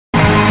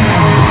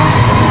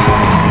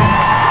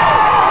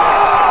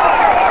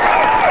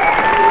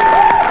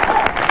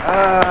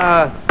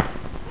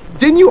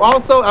Didn't you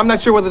also, I'm not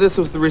sure whether this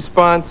was the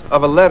response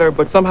of a letter,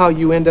 but somehow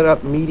you ended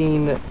up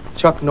meeting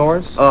Chuck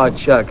Norris? Oh,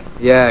 Chuck.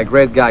 Yeah,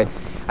 great guy.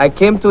 I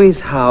came to his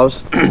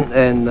house,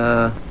 and,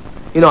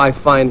 you know, I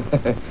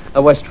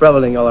was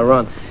traveling all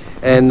around.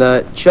 And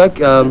Chuck,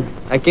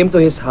 I came to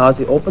his house,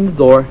 he opened the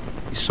door,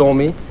 he saw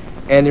me,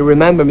 and he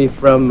remembered me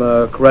from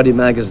karate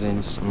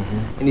magazines.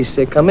 And he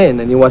said, come in.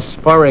 And he was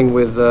sparring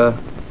with a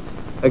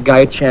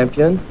guy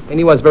champion, and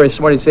he was very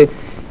smart. He'd say,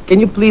 can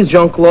you please,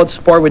 Jean-Claude,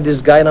 spar with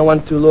this guy? And I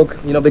want to look,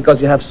 you know,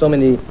 because you have so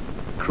many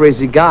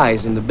crazy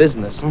guys in the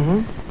business.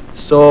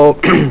 So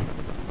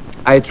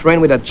I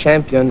trained with that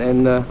champion,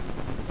 and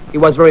he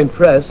was very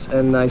impressed,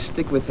 and I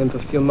stick with him for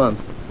a few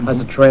months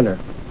as a trainer.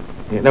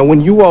 Yeah. Now,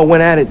 when you all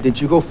went at it, did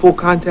you go full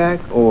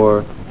contact,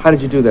 or how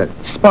did you do that?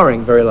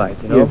 Sparring, very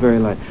light, you know? Yeah, very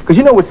light. Because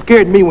you know what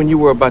scared me when you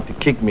were about to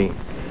kick me?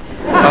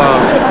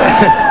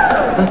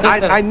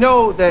 I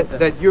know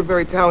that you're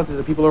very talented,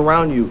 the people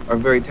around you are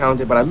very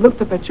talented, but I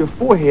looked up at your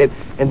forehead,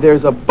 and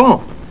there's a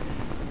bump.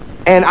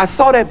 And I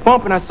saw that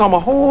bump, and I saw my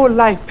whole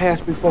life pass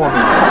before me.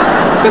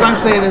 Because I'm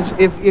saying,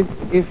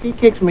 if he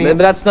kicks me... But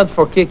that's not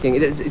for kicking.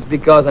 It's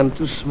because I'm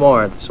too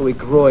smart, so we're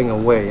growing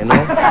away, you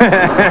know?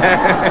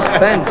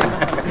 Expanding.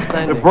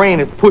 The brain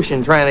is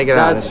pushing, trying to get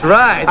out. That's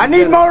right. I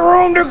need more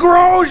room to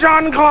grow,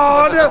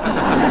 Jean-Claude.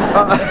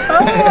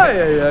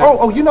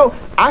 Oh, you know,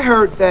 I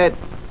heard that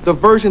the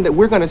version that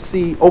we're going to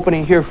see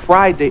opening here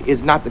Friday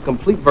is not the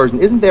complete version.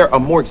 Isn't there a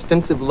more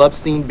extensive love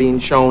scene being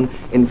shown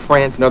in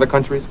France and other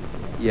countries?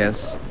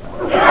 Yes.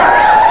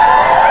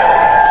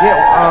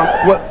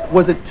 Yeah, what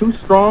was it too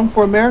strong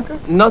for America?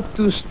 Not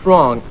too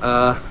strong,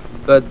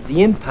 but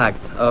the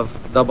impact of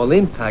Double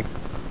Impact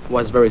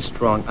was very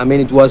strong. I mean,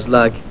 it was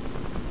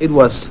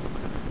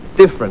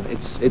different.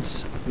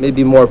 It's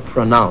maybe more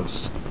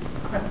pronounced.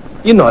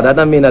 You know that.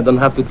 I mean, I don't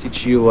have to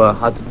teach you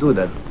how to do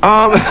that.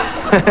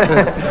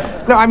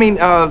 No, I mean,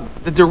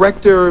 the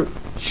director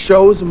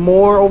shows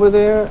more over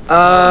there?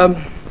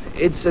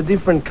 It's a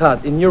different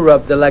cut. In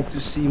Europe, they like to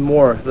see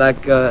more.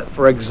 Like,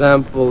 for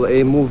example,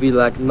 a movie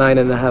like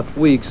 9.5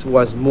 Weeks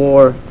was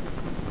more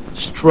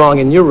strong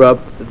in Europe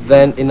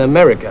than in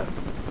America.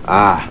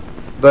 Ah.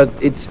 But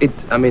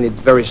I mean, it's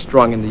very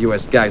strong in the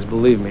U.S., guys,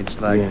 believe me. It's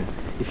like,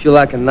 if you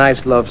like a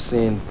nice love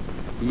scene,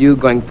 you're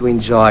going to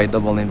enjoy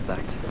Double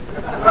Impact.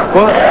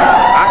 Well,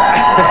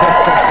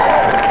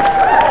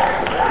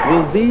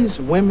 will these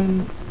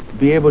women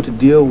be able to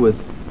deal with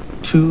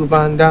two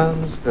Van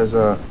Dammes? Because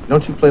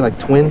don't you play like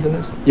twins in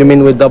this? You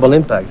mean with Double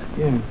Impact?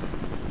 Yeah.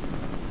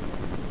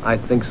 I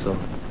think so.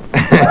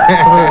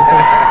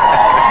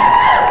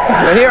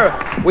 But here,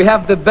 we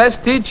have the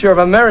best teacher of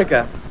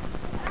America.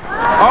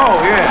 Oh,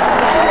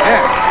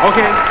 yeah,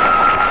 okay.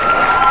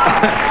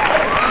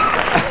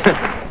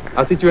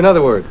 I'll teach you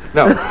another word.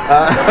 No.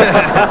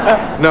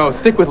 No,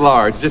 stick with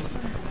large. Just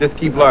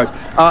keep large.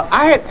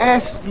 I had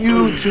asked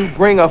you to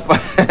bring a...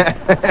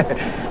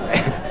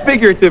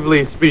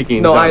 figuratively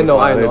speaking. No, I know.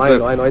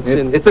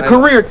 It's a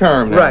career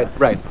term now.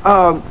 Right.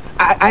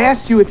 I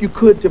asked you if you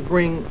could to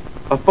bring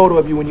a photo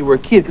of you when you were a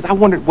kid, because I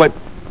wondered what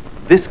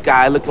this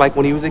guy looked like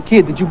when he was a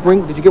kid. Did you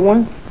get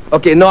one?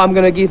 Okay, no, I'm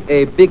gonna give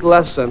a big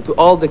lesson to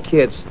all the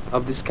kids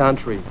of this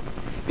country.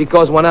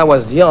 Because when I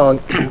was young,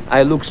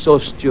 I looked so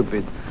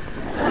stupid.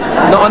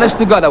 No, honest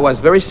to God, I was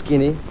very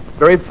skinny,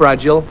 very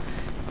fragile.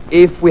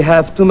 If we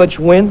have too much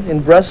wind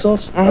in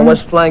Brussels, I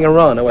was flying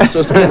around. I was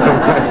so skinny.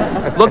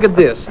 Look at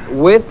this,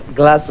 with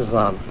glasses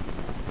on.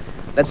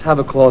 Let's have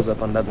a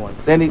close-up on that one.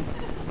 Sandy?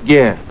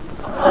 Yeah.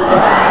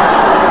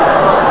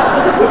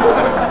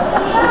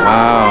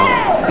 Wow.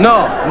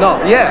 No,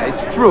 yeah,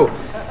 it's true.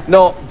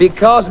 No,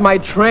 because my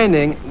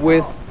training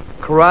with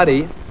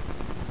karate,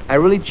 I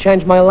really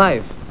changed my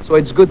life. So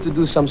it's good to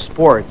do some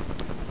sport.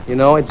 You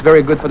know, it's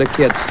very good for the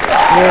kids.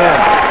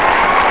 Yeah.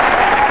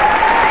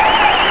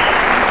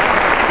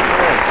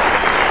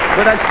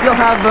 But I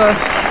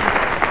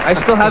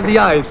still have the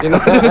eyes, you know.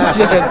 So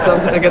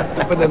I got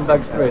to put them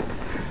back straight.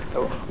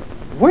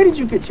 Where did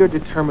you get your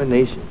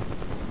determination?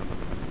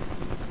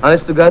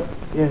 Honest to God?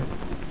 Yeah.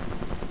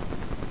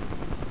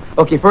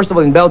 Okay, first of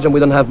all, in Belgium, we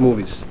don't have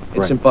movies. It's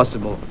Right.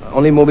 impossible.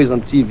 Only movies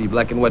on TV,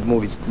 black and white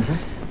movies.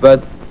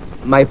 But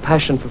my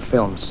passion for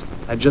films,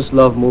 I just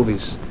love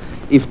movies.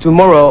 If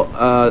tomorrow,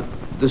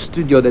 the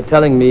studio, they're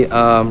telling me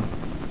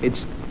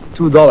it's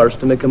 $2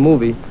 to make a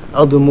movie,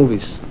 I'll do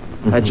movies.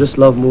 I just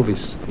love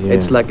movies. Yeah.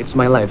 It's like, it's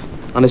my life,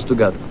 honest to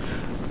God.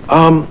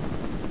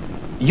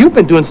 You've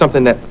been doing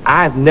something that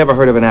I've never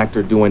heard of an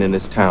actor doing in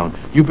this town.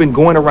 You've been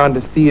going around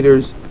to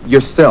theaters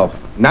yourself,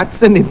 not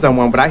sending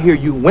someone, but I hear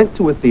you went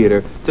to a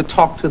theater to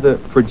talk to the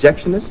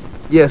projectionist?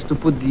 Yes, to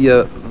put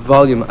the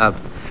volume up.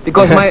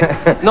 Because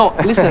no,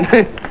 listen,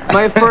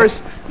 my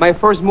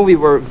first movie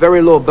were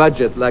very low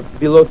budget, like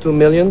below 2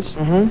 million.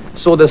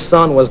 So the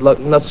sound was like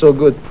not so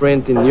good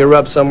print in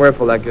Europe somewhere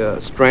for like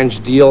a strange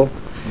deal.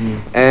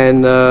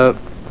 And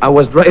I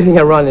was driving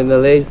around in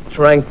LA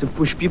trying to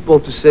push people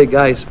to say,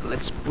 guys,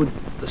 let's put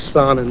the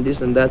sound and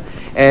this and that.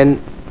 And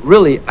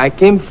really, I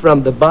came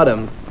from the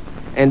bottom,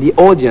 and the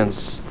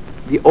audience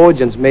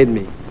made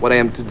me what I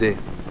am today.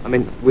 I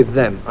mean, with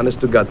them, honest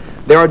to God.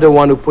 They are the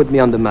one who put me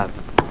on the map.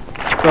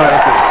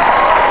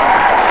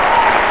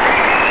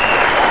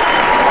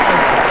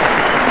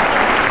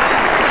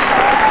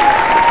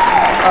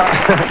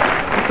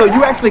 So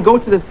you actually go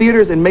to the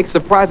theaters and make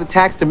surprise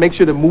attacks to make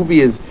sure the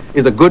movie is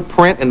a good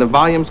print and the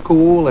volume's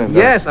cool? And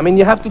yes, I mean,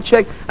 you have to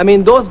check. I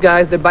mean, those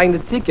guys, they're buying the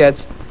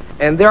tickets,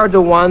 and they are the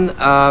one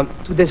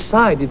to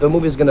decide if a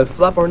movie is going to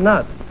flop or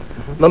not.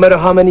 No matter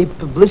how many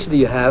publicity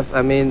you have,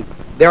 I mean,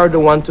 they are the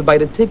one to buy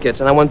the tickets,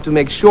 and I want to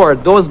make sure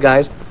those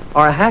guys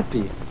are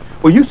happy.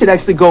 Well, you should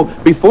actually go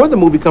before the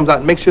movie comes out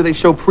and make sure they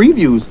show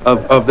previews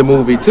of the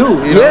movie,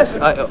 too. You know? Yes,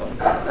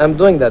 I'm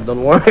doing that,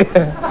 don't worry.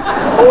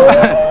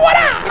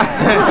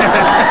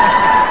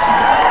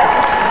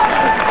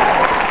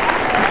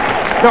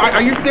 No,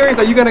 are you serious?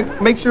 Are you going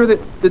to make sure that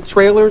the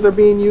trailers are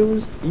being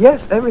used?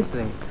 Yes,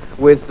 everything.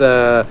 With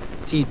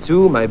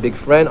T2, my big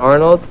friend,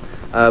 Arnold,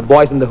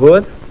 Boys in the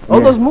Hood. All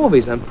those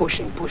movies, I'm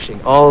pushing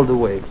all the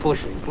way.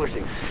 Pushing.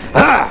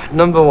 Ah,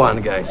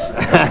 #1, guys.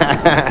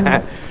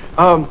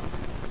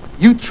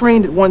 You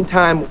trained at one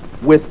time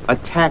with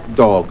attack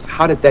dogs.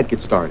 How did that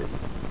get started?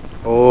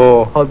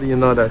 Oh, how do you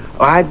know that?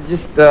 I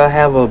just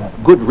have a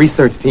good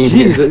research team.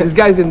 Jesus, this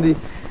guy's in the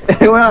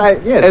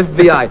yes.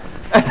 FBI.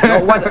 No,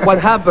 what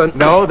happened?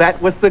 No,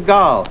 that was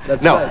Seagal.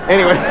 That's no. right.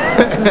 Anyway.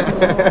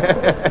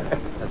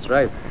 That's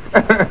right.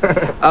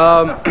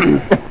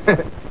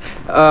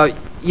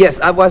 Yes,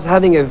 I was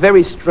having a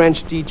very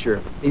strange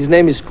teacher. His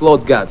name is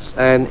Claude Gatz,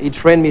 and he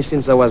trained me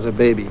since I was a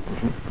baby.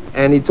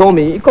 And he called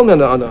me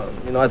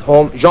at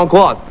home,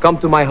 Jean-Claude, come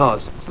to my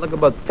house. It's like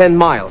about 10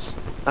 miles.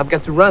 I've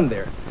got to run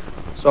there.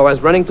 So I was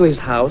running to his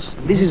house.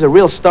 This is a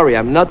real story.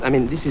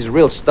 This is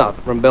real stuff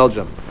from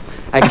Belgium.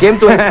 I came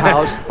to his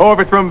house. Oh, if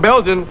it's from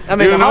Belgium,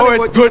 you know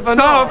it's good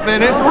stuff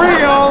and it's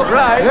real.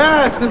 Right.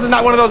 Yes, this is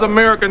not one of those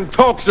American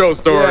talk show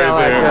stories.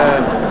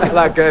 Yeah,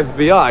 like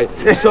FBI.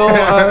 So,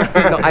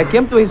 I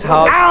came to his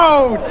house.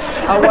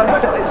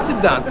 Ouch!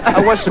 Sit down.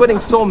 I was sweating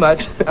so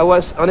much. I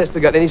was honest to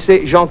God. And he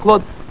said,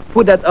 Jean-Claude,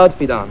 put that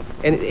outfit on.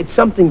 And it's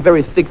something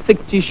very thick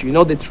tissue. You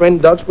know, they train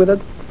dogs with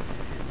it.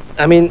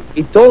 I mean,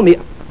 he told me,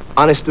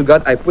 honest to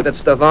God, I put that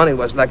stuff on. It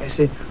was like, I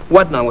said,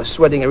 what now? I was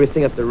sweating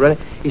everything after running.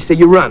 He said,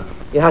 you run.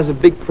 He has a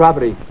big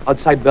property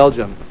outside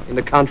Belgium, in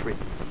the country,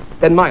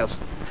 10 miles.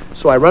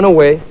 So I ran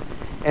away,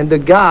 and the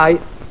guy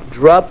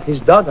dropped his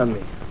dog on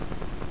me.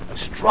 A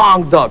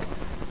strong dog.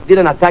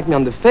 Didn't attack me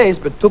on the face,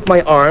 but took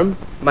my arm,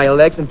 my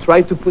legs, and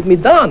tried to put me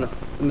down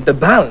with the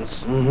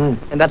balance.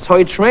 And that's how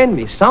he trained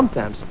me,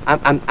 sometimes.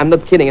 I'm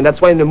not kidding, and that's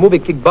why in the movie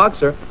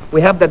Kickboxer,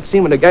 we have that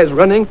scene when the guy's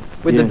running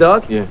with the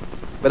dog. Yeah.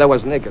 But I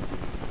was naked.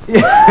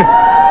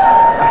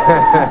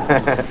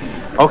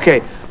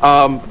 Okay.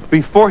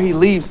 Before he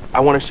leaves, I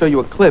want to show you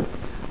a clip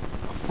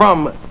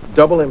from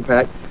Double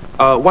Impact.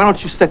 Why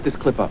don't you set this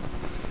clip up?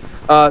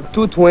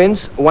 Two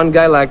twins, one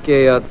guy like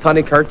a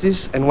Tony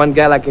Curtis and one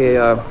guy like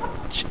a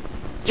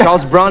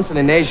Charles Bronson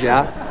in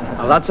Asia.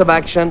 Lots of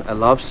action, a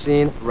love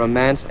scene,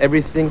 romance,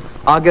 everything.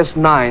 August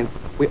 9th,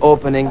 we're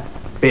opening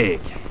big.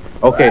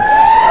 Okay.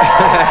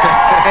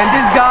 And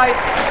this guy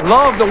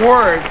loved the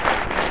words.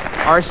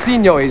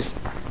 Arsenio is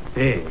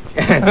big.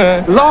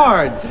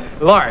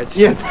 Large.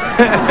 Yes.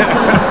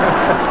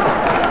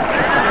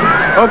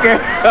 Okay.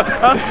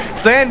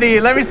 Sandy,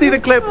 let me see the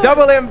clip.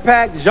 Double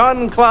Impact,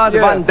 Jean-Claude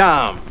Van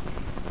Damme.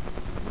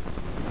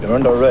 You're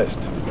under arrest.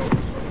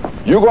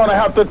 You're gonna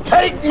have to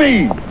take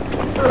me!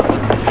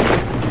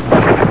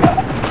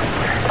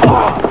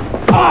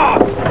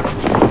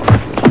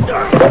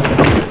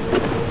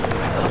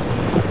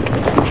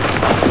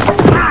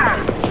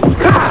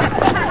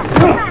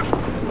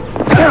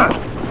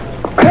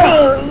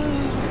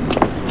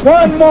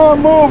 One more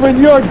move and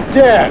you're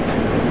dead.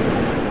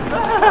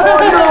 Oh,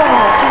 no!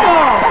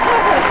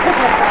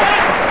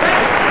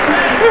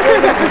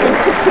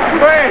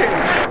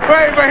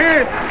 Wait, but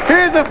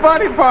here's the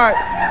funny part.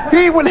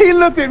 When he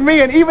looked at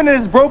me, and even in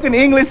his broken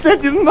English,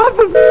 said, "You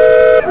mother."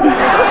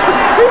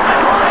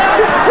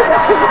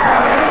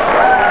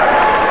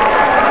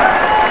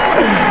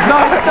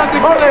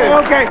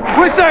 Okay,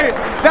 we'll show you.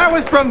 That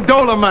was from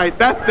Dolomite.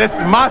 That's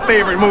my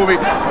favorite movie.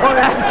 Oh,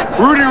 that's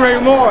Rudy Ray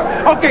Moore.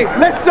 Okay,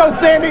 let's show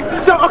Sandy.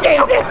 Okay.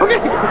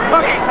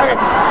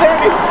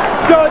 Sandy,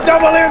 show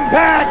Double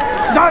Impact,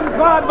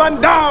 Jean-Claude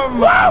Van Damme.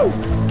 Woo!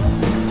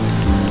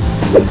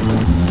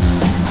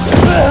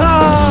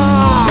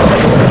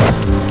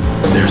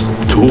 There's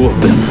two of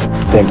them.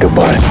 Think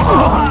about it.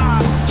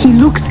 He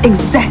looks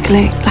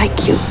exactly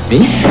like you. Me?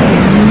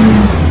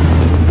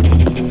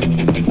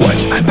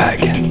 Watch my back.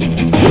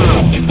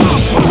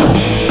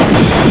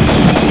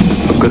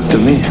 Look good to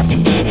me.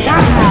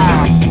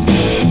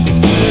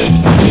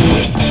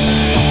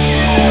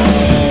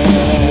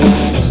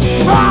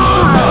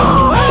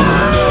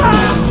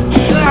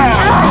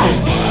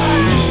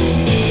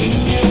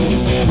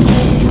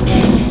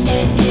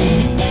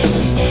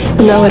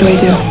 So now what do we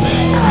do?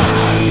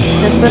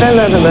 That's what I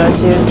love about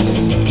you.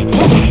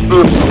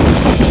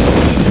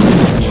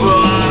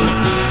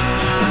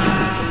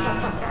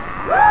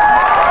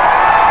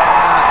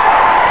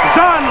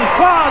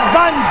 Jean-Claude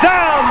Van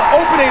Damme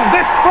opening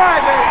this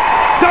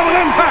Double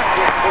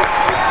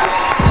impact.